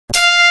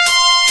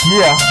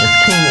Yeah, it's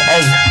King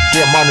Ace,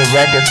 Get Money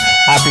Records.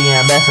 I be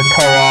in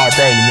Mexico all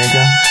day,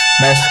 nigga.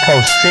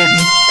 Mexico City,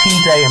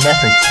 TJ and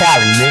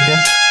Mexicali, nigga.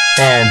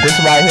 And this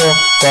right here,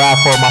 go out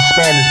for my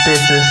Spanish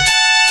bitches.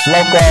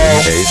 Loco.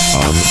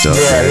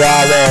 Yeah,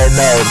 y'all already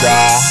know,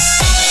 dawg.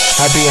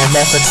 I be in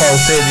Mexico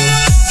City,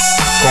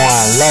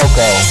 going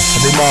loco.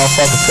 These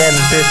motherfucking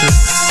Spanish bitches,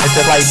 it's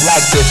just like black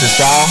bitches,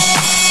 dawg.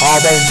 All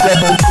they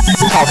drippin',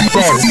 talk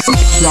Spanish.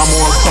 Y'all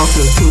more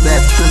closer to that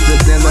sister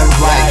than the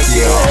right,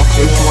 yeah.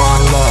 It's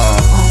one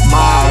love,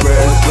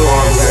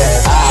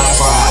 Zorrita.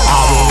 I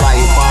will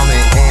write on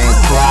it and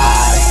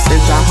cry.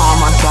 It's a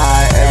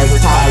homicide every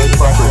time we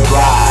fucking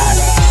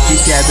ride. You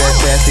got that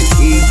Bessie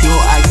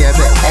Eagle, I got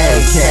the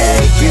AK.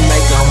 We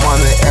make them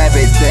money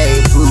every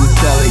day, blue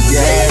selling,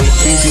 yeah.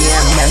 BG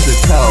in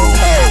Mexico,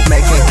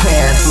 making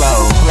cash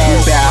flow. You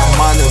bout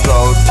money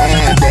rolls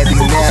and baby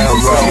narrow.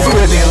 You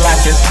pretty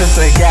like a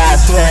sister, got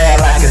swear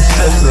like a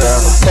sister.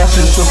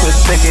 Bustin' super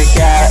thick, it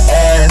got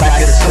ass like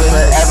a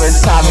sister. Every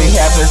time we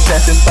have a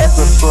session,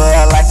 bustin'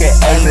 blood like an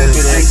Asian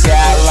bitch. It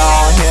got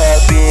long hair,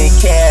 big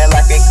cat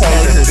like a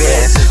Cajun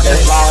bitch.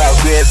 As long as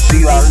rip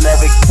you, I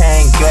never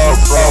can go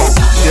broke.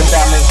 Just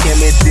out and give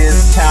me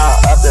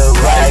discount of the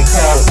right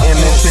coat. And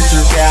the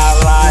bitches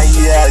got line,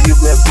 yeah, you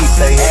will beat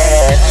their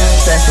ass.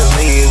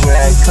 Especially when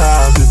it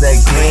comes to that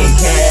green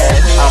cash.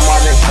 I'm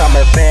on the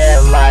coming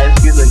bad life,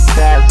 get the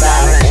guns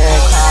down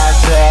and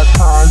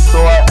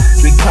consort,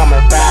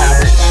 becoming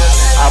violent.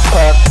 I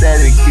puff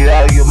steady,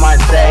 girl, you my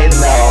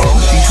J-Lo.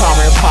 You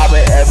coming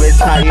poppin' every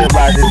time you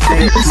ride the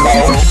dick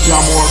slow.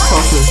 Y'all more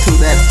closer to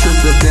that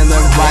sister than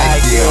the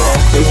right,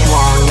 yeah. It's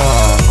one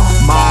love,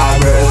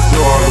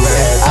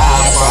 Zorrita.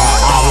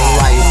 I will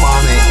write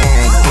on it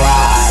and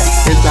cry.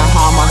 It's a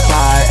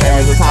homicide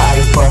every time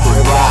we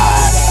fucking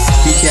ride.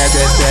 You got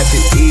that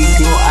Bessie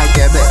Eagle, I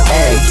got the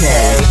AK.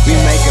 We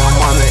making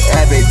money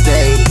every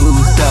day, blue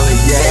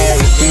selling, yeah.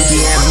 BG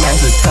in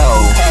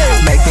Mexico,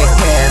 making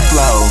cash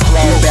flow.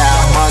 We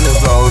bout money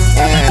rolls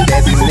and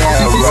baby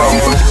narrow.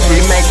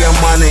 We making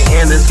money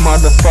in this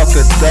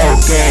motherfucker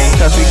dope game,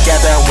 cause we got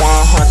that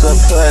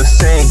 100%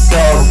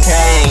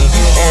 cocaine.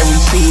 And we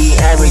see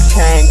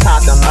everything,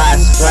 talking my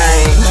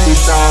strain. We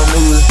don't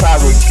lose power,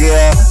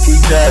 girl, we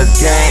just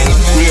gain.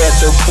 We at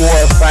the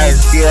poor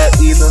fights, girl,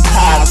 eating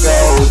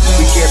tacos.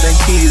 We giving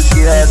keys,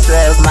 girl,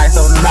 just like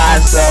some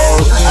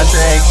nachos. I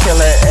said kill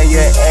it and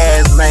your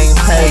ass name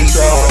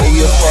peso. And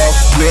you fuck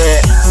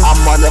with, I'm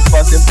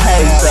motherfucking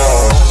peso.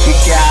 We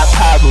got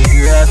power,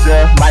 girl,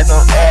 just like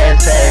some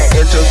ass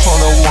tag. It's your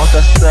corner want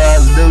to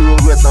start losing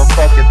with them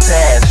fucking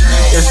tags.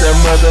 It's a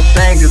mother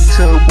finger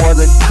too, for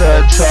the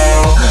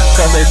control.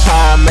 Cause they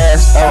try and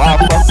mess up our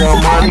fucking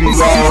money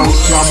rolls.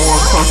 Y'all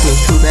more closer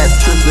to that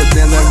sister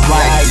than the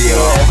right,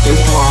 yeah.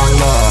 It's one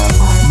love,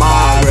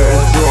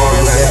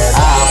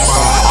 Zorrita.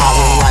 I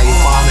will write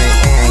on it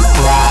and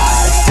cry.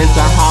 It's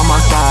a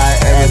homicide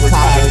every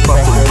time we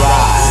fucking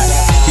ride.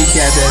 You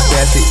got that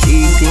Bessie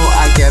Eagle,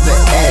 I got the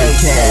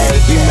AK.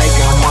 We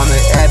making money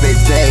every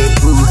day,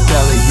 blue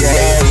selling,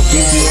 yeah.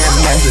 BG in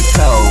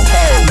Mexico,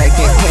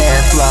 making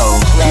cash flow.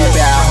 We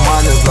bout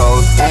money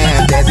rolls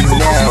and baby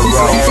narrow.